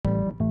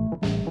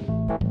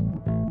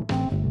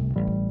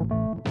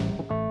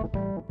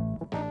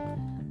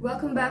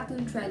Welcome back to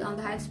Tread on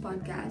the Heights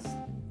podcast.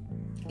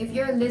 If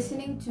you're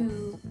listening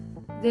to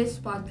this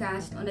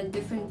podcast on a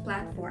different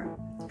platform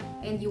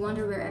and you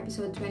wonder where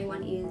episode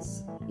 21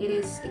 is, it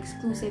is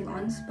exclusive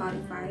on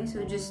Spotify,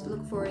 so just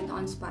look for it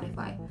on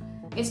Spotify.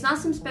 It's not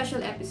some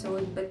special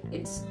episode, but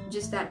it's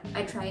just that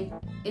I tried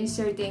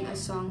inserting a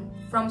song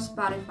from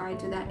Spotify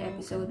to that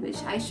episode,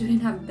 which I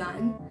shouldn't have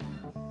done.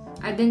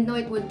 I didn't know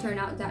it would turn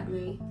out that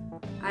way.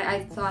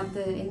 I thought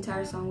the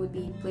entire song would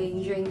be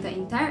playing during the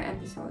entire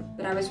episode,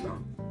 but I was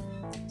wrong.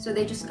 So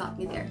they just got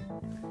me there.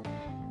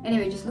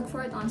 Anyway, just look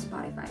for it on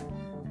Spotify.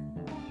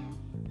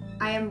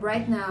 I am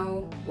right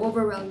now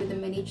overwhelmed with the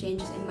many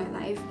changes in my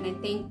life, and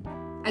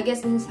I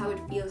guess this is how it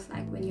feels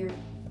like when your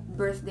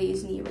birthday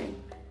is nearing.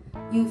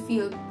 You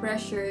feel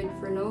pressured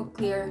for no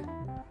clear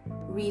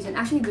reason.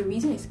 Actually, the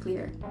reason is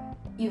clear.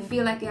 You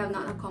feel like you have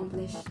not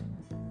accomplished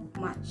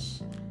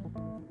much.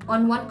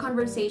 On one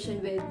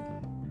conversation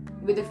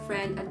with a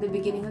friend at the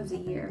beginning of the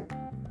year,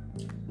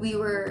 we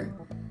were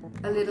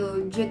a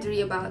little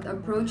jittery about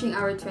approaching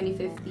our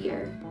 25th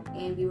year,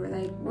 and we were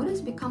like, what has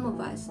become of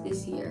us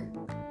this year?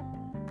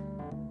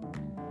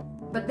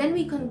 But then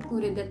we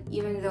concluded that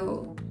even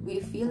though we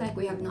feel like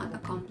we have not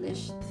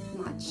accomplished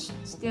much,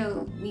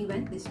 still we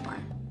went this far.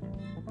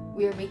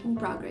 We are making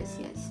progress,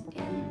 yes,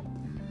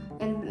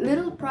 and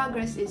little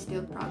progress is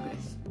still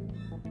progress.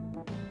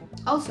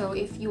 Also,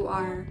 if you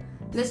are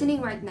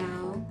listening right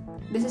now,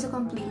 this is a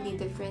completely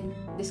different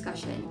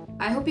discussion.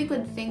 I hope you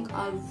could think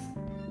of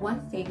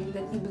one thing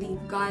that you believe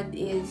God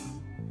is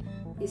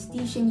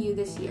teaching you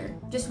this year.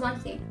 Just one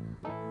thing.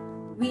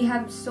 We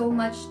have so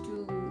much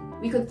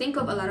we could think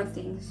of a lot of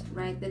things,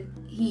 right, that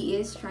He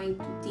is trying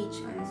to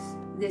teach us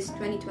this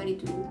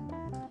 2022.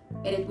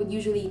 And it would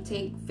usually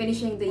take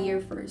finishing the year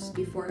first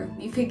before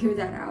we figure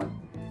that out.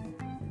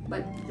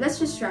 But let's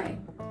just try.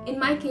 In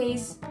my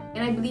case,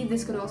 and I believe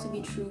this could also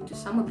be true to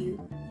some of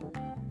you,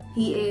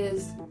 He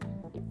is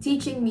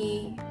teaching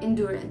me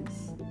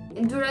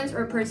endurance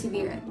or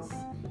perseverance.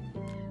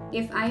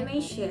 If I may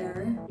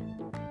share,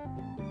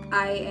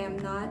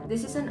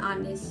 this is an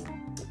honest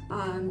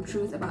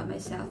truth about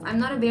myself. I'm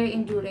not a very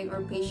enduring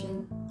or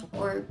patient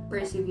or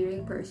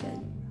persevering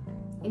person.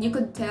 And you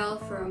could tell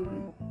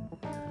from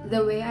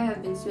the way I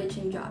have been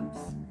switching jobs.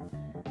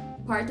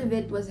 Part of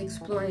it was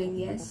exploring,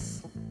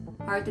 yes.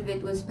 Part of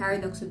it was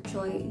paradox of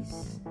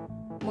choice.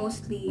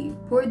 Mostly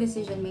poor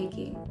decision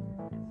making.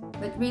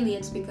 But really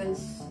it's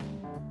because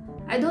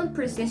I don't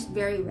persist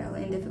very well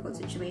in difficult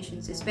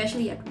situations,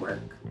 especially at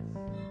work.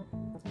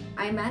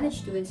 I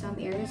managed to in some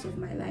areas of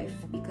my life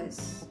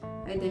because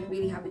I didn't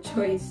really have a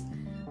choice.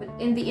 But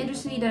in the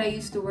industry that I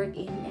used to work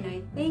in, and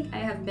I think I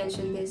have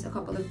mentioned this a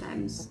couple of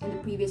times in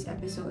the previous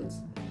episodes,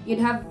 you'd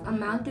have a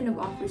mountain of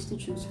offers to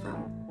choose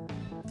from.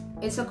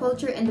 It's a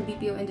culture in the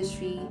BPO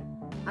industry.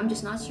 I'm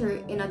just not sure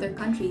in other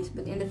countries,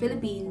 but in the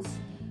Philippines,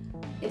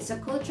 it's a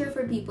culture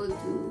for people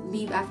to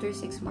leave after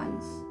 6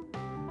 months.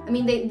 I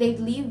mean, they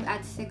leave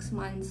at 6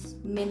 months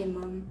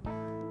minimum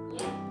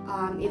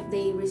if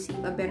they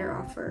receive a better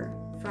offer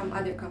from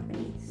other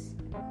companies.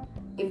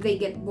 If we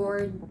get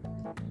bored,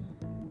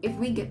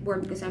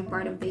 because I'm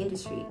part of the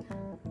industry,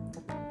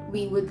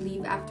 we would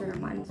leave after a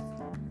month.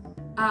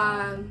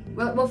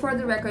 Well, for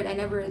the record, I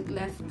never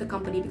left the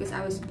company because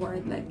I was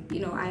bored.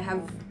 I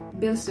have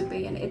bills to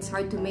pay and it's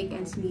hard to make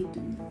ends meet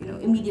to,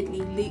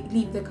 immediately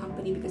leave the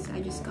company because I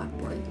just got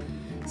bored.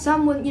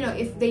 Someone,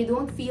 if they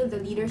don't feel the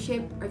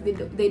leadership or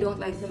if they don't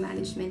like the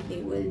management,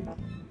 they would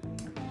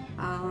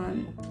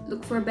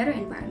look for a better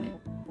environment.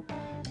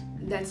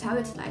 That's how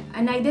it's like.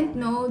 And I didn't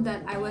know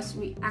that I was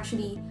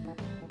actually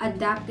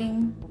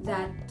adapting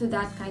to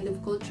that kind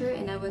of culture,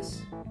 and I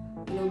was,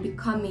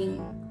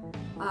 becoming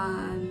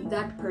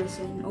that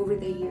person over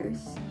the years.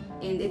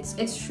 And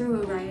it's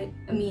true, right?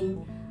 I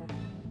mean,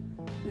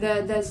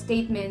 the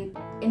statement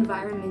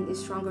environment is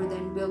stronger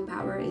than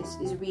willpower is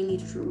really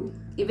true.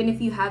 Even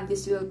if you have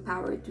this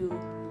willpower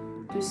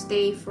to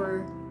stay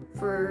for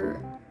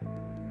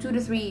 2 to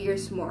 3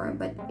 years more,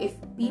 but if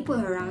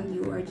people around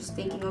you are just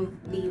thinking of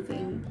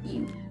leaving,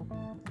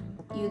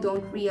 you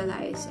don't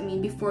realize,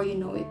 before you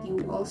know it, you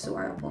also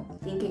are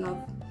thinking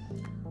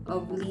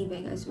of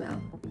leaving as well.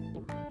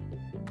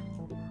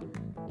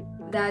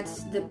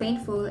 That's the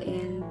painful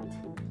and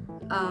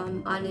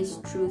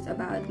honest truth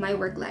about my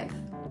work life.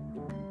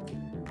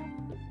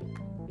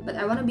 But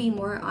I want to be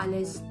more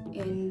honest,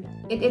 and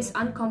it's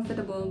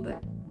uncomfortable,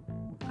 but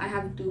I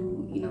have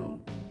to,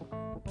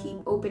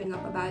 keep opening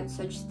up about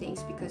such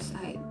things because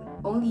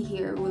only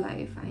here will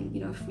I find,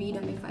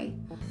 freedom if I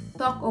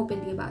talk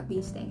openly about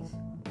these things.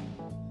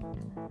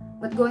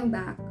 But going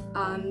back,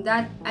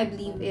 that I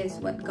believe is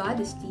what God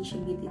is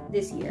teaching me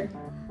this year.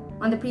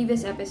 On the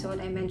previous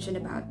episode, I mentioned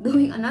about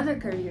doing another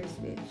career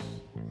switch,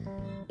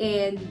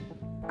 and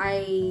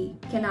I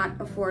cannot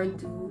afford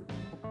to,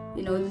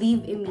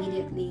 leave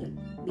immediately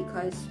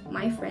because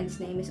my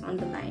friend's name is on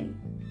the line,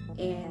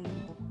 and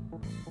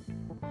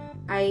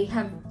I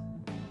have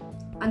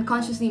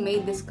unconsciously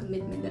made this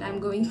commitment that I'm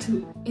going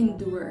to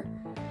endure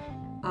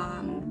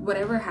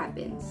whatever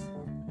happens.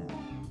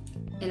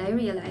 And I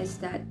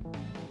realized that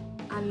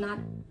I'm not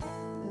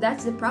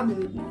that's the problem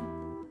with me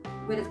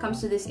when it comes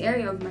to this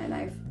area of my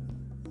life.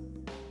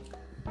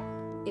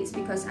 It's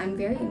because I'm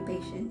very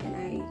impatient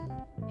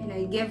and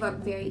I give up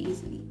very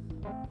easily.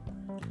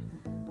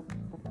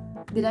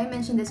 Did I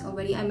mention this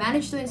already? I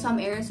managed to in some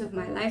areas of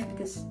my life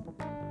because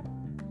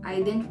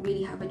I didn't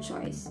really have a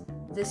choice.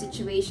 The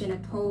situation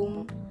at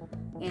home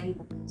and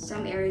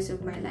some areas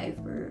of my life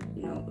were,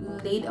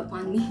 laid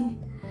upon me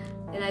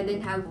and I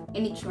didn't have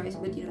any choice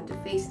but, to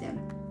face them.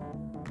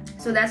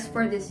 So that's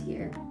for this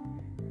year.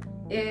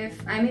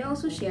 If I may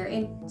also share,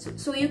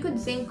 so you could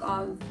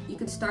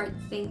start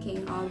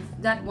thinking of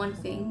that one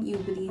thing you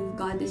believe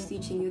God is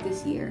teaching you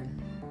this year.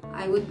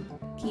 I would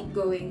keep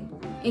going.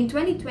 In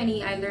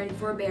 2020, I learned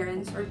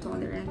forbearance or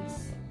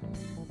tolerance.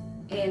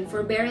 And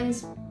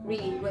forbearance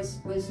really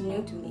was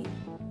new to me.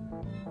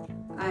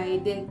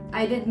 I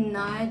did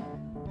not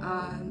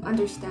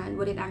understand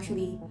what it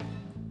actually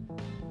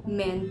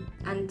meant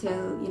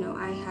until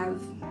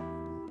I've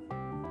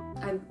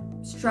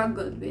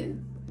struggled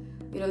with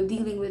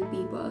dealing with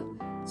people.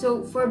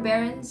 So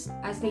forbearance,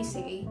 as they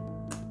say,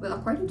 well,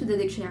 according to the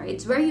dictionary,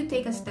 it's where you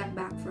take a step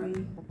back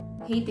from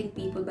hating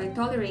people by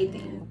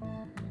tolerating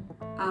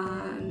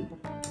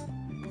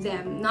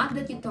them. Not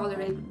that you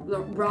tolerate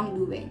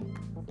wrongdoing,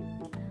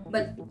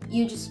 but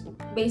you just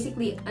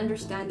basically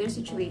understand their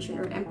situation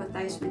or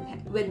empathize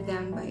with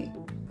them by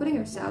putting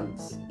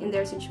yourselves in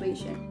their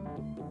situation.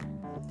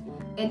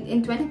 And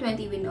in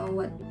 2020, we know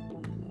what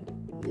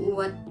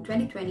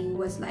 2020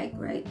 was like,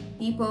 right?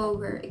 People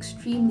were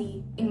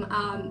extremely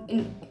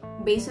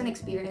based on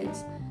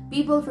experience,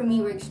 people for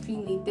me were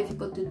extremely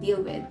difficult to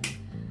deal with,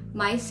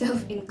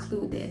 myself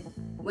included.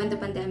 When the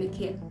pandemic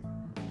hit,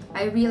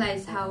 I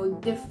realized how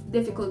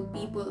difficult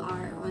people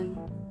are on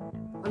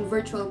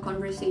virtual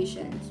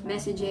conversations,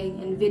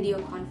 messaging, and video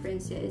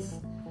conferences,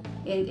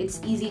 and it's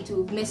easy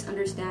to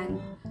misunderstand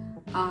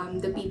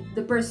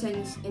the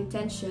person's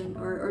intention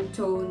or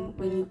tone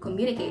when you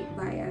communicate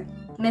via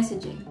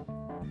messaging.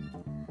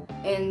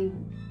 And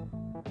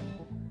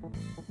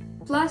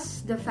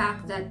plus the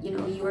fact that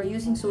you are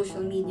using social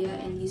media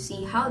and you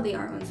see how they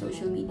are on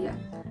social media,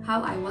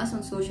 how I was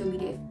on social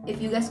media,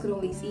 if you guys could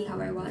only see how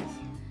I was.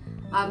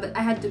 But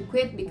I had to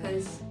quit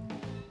because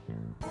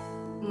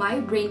my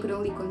brain could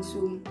only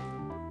consume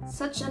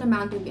such an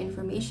amount of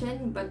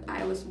information, but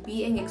I was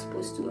being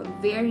exposed to a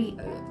very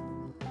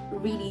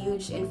really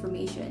huge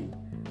information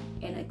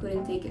and I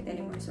couldn't take it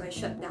anymore, so I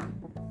shut down.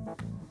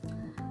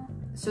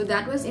 So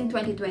that was in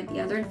 2020.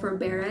 I learned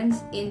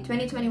forbearance. In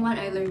 2021,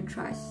 I learned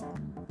trust.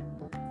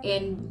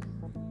 And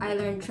I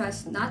learned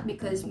trust not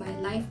because my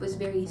life was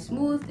very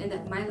smooth and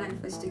that my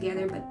life was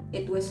together, but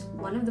it was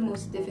one of the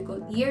most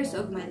difficult years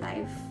of my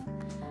life.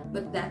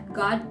 But that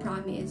God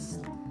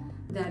promised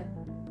that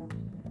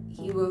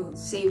He will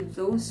save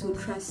those who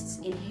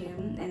trust in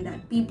Him, and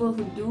that people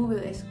who do will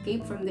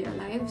escape from their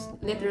lives.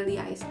 Literally,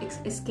 I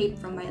escaped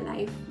from my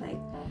life. Like,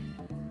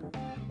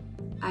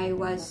 I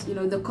was,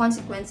 the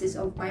consequences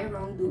of my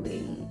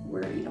wrongdoing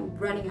were,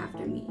 running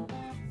after me.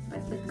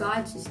 But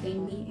God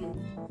sustained me, and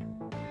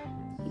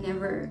He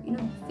never,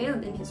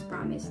 failed in His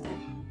promise that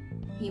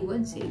He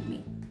would save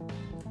me.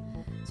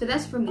 So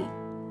that's for me.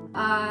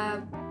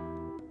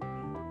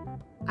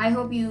 I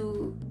hope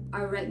you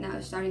are right now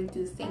starting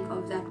to think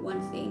of that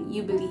one thing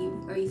you believe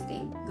or you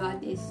think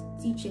God is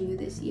teaching you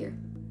this year.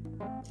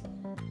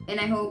 And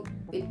I hope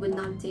it would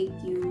not take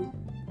you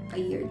a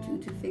year or two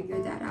to figure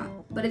that out.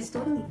 But it's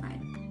totally fine.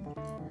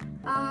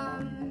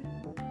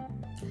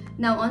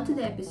 Now on to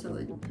the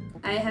episode.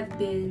 I have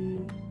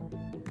been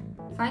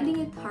finding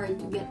it hard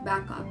to get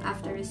back up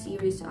after a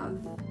series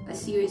of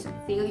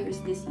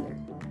failures this year.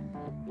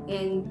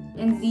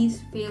 And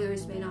these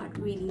failures may not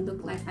really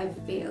look like I've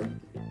failed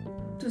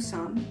to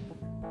some,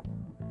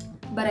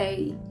 but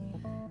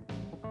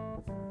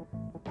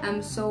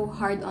I'm so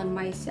hard on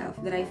myself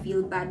that I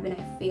feel bad when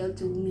I fail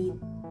to meet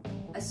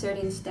a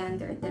certain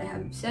standard that I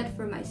have set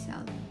for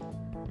myself,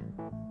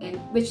 and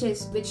which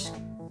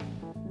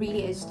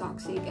really is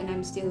toxic, and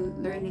I'm still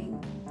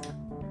learning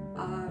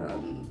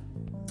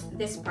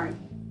this part.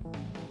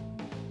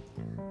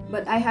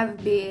 But I have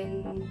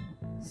been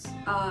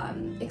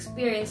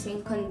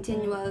experiencing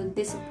continual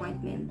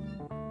disappointment,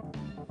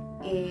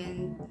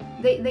 and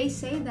they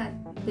say that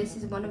this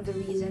is one of the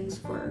reasons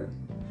for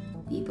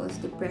people's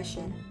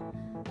depression.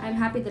 I'm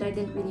happy that I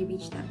didn't really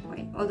reach that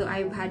point, although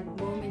I've had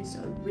moments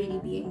of really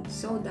being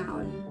so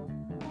down.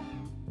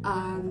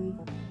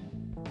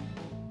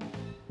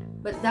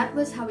 But that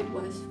was how it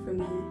was for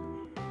me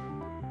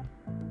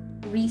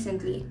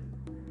recently.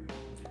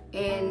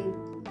 And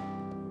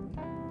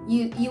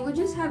you would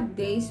just have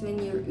days when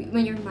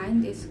your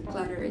mind is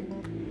cluttered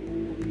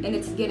and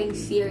it's getting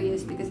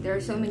serious because there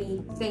are so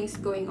many things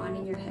going on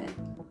in your head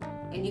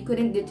and you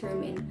couldn't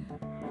determine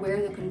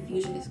where the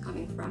confusion is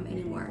coming from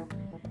anymore.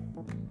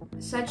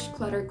 Such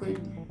clutter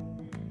could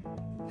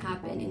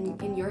happen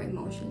in your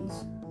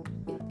emotions.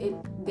 It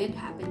did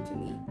happen to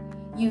me.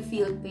 You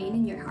feel pain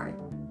in your heart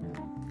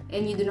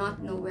and you do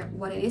not know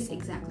what it is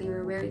exactly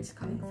or where it's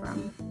coming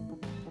from.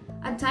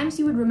 At times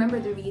you would remember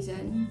the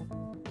reason,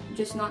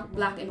 just not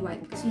black and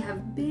white, because you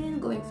have been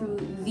going through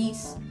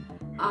these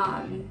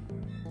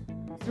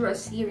through a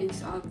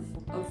series of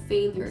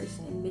failures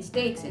and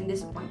mistakes and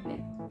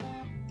disappointment.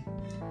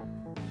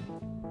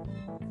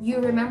 You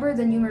remember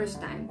the numerous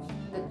times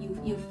that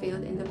you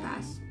failed in the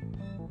past,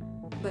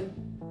 but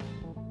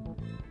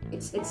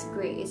it's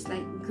gray. It's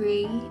like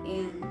gray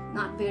and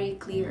not very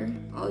clear.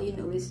 All you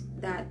know is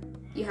that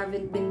you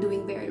haven't been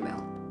doing very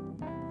well.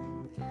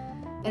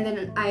 And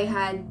then I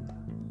had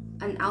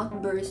an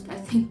outburst, I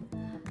think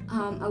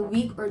a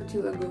week or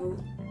two ago.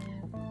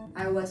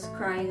 I was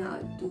crying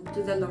out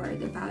to the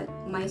Lord about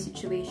my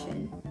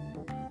situation,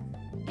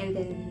 and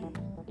then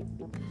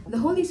the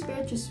Holy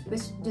Spirit just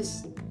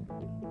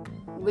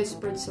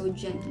whispered so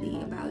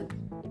gently about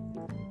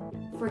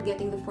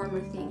forgetting the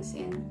former things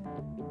and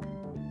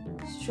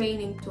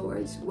straining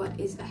towards what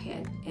is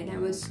ahead. And I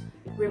was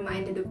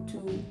reminded of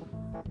two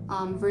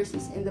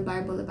verses in the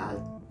Bible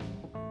about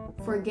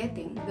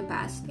forgetting the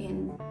past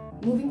and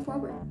moving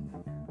forward.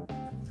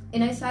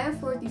 In Isaiah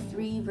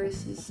 43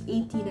 verses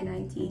 18 and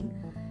 19,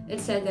 it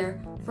said there,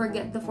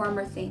 "Forget the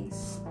former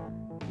things,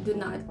 do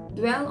not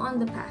dwell on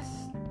the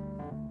past."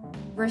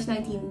 Verse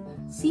 19,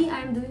 "See,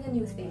 I am doing a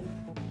new thing.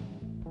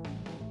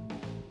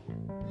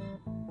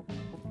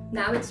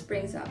 Now it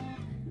springs up.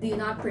 Do you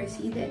not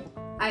perceive it?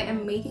 I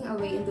am making a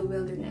way in the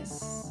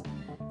wilderness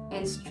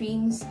and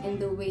streams in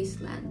the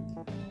wasteland."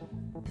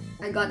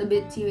 I got a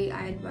bit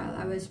teary-eyed while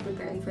I was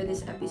preparing for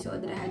this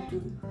episode, that I had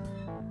to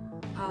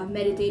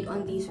meditate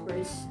on these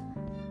words.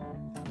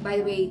 By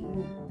the way,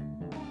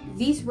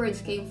 these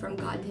words came from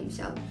God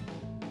Himself,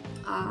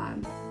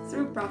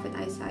 through Prophet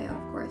Isaiah,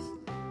 of course.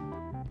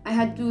 I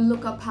had to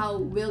look up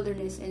how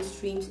wilderness and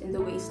streams in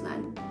the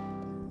wasteland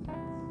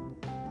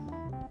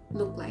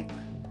look like.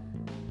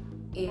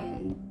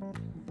 And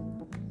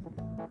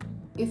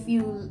if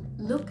you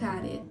look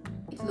at it,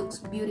 it looks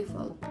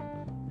beautiful.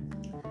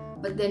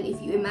 But then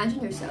if you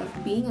imagine yourself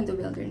being in the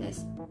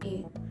wilderness,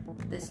 it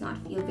does not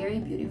feel very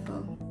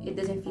beautiful. It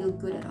doesn't feel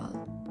good at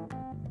all.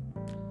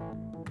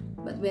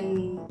 But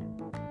when,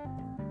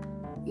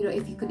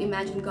 if you could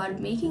imagine God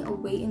making a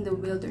way in the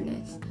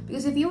wilderness,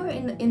 because if you were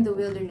in the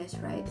wilderness,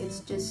 right,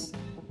 it's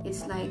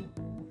like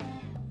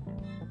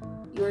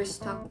you're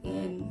stuck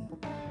in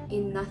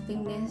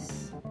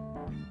nothingness,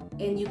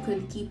 and you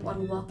could keep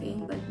on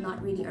walking but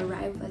not really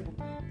arrive at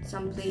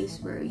some place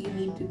where you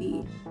need to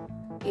be.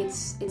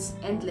 It's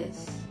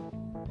endless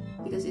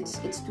because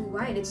it's too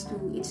wide, it's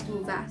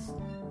too vast.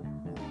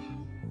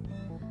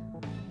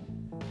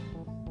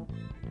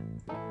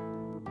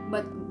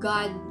 But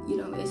God,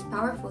 is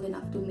powerful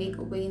enough to make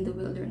a way in the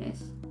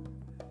wilderness.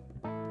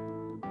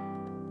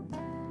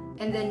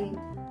 And then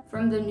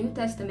from the New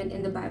Testament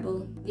in the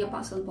Bible, the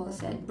Apostle Paul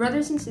said,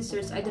 "Brothers and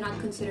sisters, I do not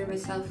consider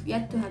myself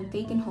yet to have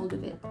taken hold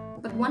of it.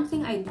 But one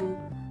thing I do,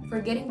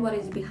 forgetting what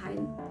is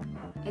behind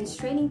and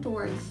straining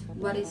towards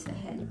what is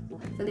ahead."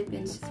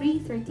 Philippians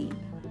 3:13.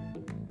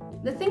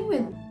 The thing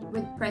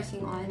with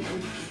pressing on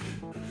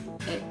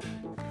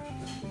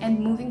and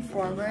moving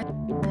forward,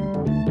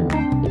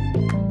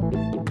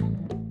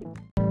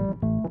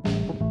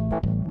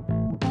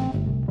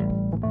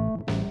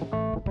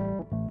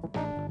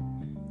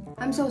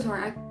 I'm so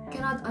sorry, I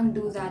cannot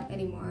undo that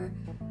anymore.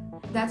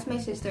 That's my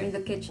sister in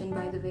the kitchen,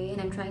 by the way, and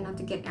I'm trying not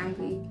to get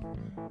angry.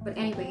 But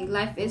anyway,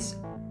 life is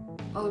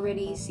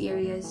already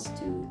serious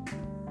to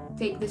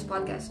take this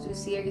podcast too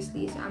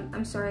seriously, so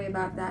I'm sorry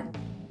about that.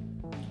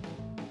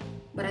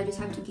 But I just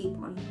have to keep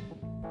on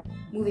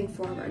moving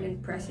forward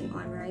and pressing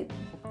on, right?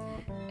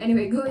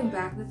 Anyway, going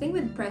back, the thing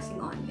with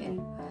pressing on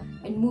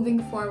and moving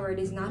forward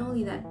is not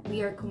only that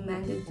we are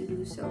commanded to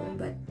do so,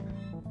 but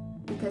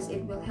because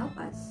it will help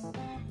us.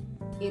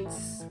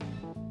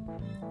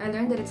 I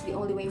learned that it's the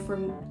only way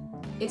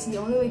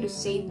to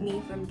save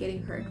me from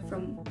getting hurt,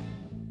 from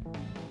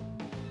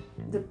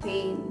the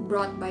pain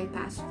brought by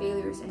past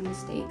failures and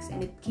mistakes,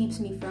 and it keeps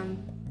me from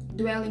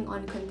dwelling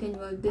on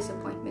continual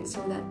disappointment,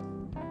 so that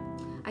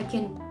I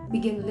can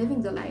begin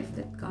living the life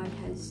that God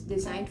has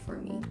designed for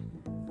me.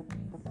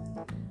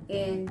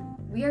 And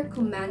we are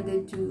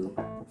commanded to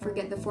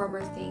forget the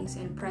former things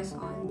and press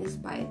on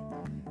despite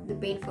the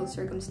painful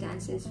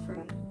circumstances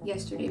from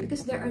yesterday,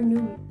 because there are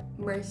new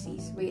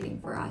mercies waiting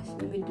for us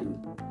when we do.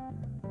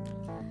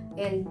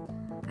 And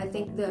I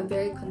think the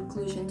very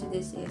conclusion to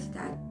this is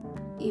that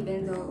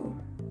even though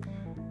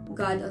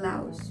God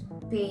allows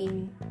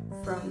pain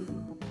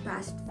from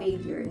past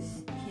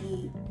failures,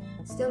 He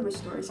still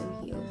restores and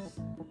heals.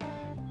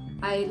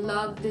 I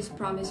love this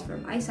promise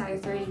from Isaiah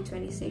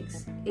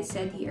 30:26. It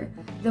said here,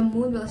 "The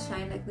moon will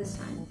shine like the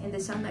sun, and the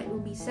sunlight will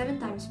be 7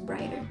 times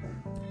brighter,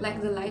 like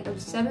the light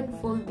of 7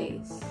 full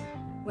days,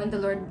 when the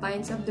Lord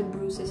binds up the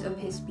bruises of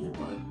His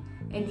people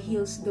and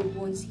heals the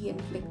wounds He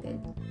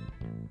inflicted."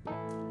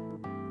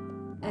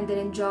 And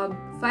then in Job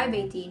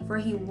 5:18, "For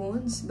He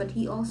wounds, but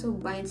He also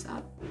binds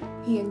up.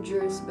 He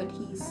endures, but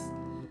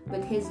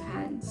His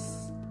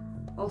hands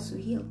also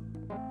heal."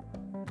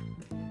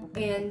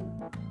 And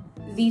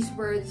these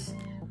words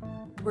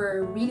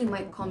were really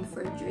my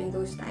comfort during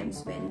those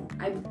times when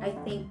I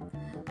think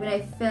when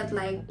I felt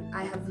like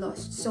I have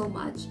lost so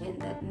much and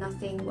that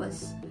nothing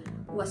was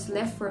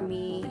left for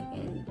me,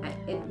 and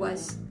it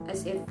was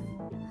as if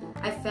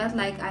I felt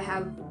like I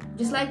have,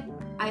 just like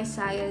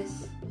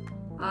Isaiah's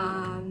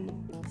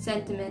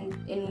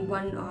sentiment in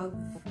one of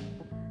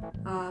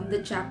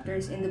the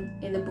chapters in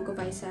the book of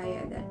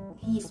Isaiah, that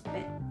he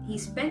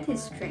spent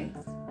his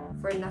strength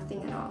for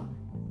nothing at all,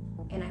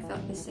 and I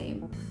felt the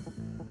same.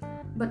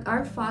 But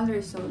our Father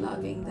is so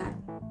loving that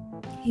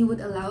He would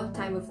allow a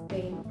time of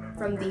pain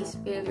from these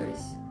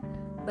failures,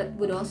 but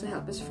would also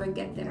help us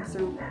forget them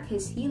through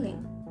His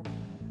healing,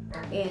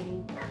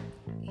 and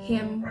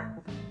Him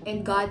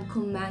and God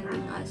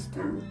commanding us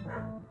to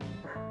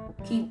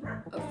keep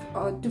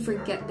or to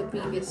forget the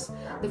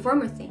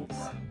former things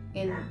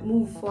and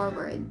move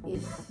forward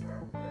is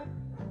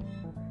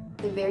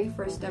the very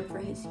first step for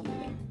His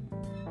healing.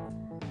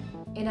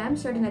 And I'm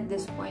certain at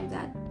this point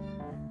that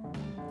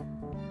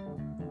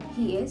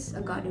He is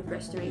a God of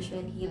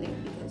restoration and healing,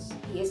 because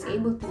He is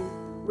able to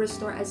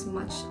restore as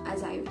much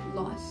as I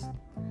lost,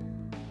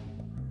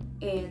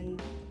 and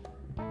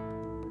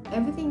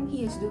everything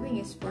He is doing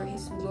is for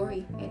His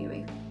glory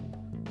anyway.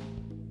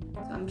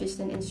 So I'm just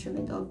an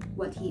instrument of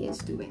what He is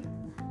doing.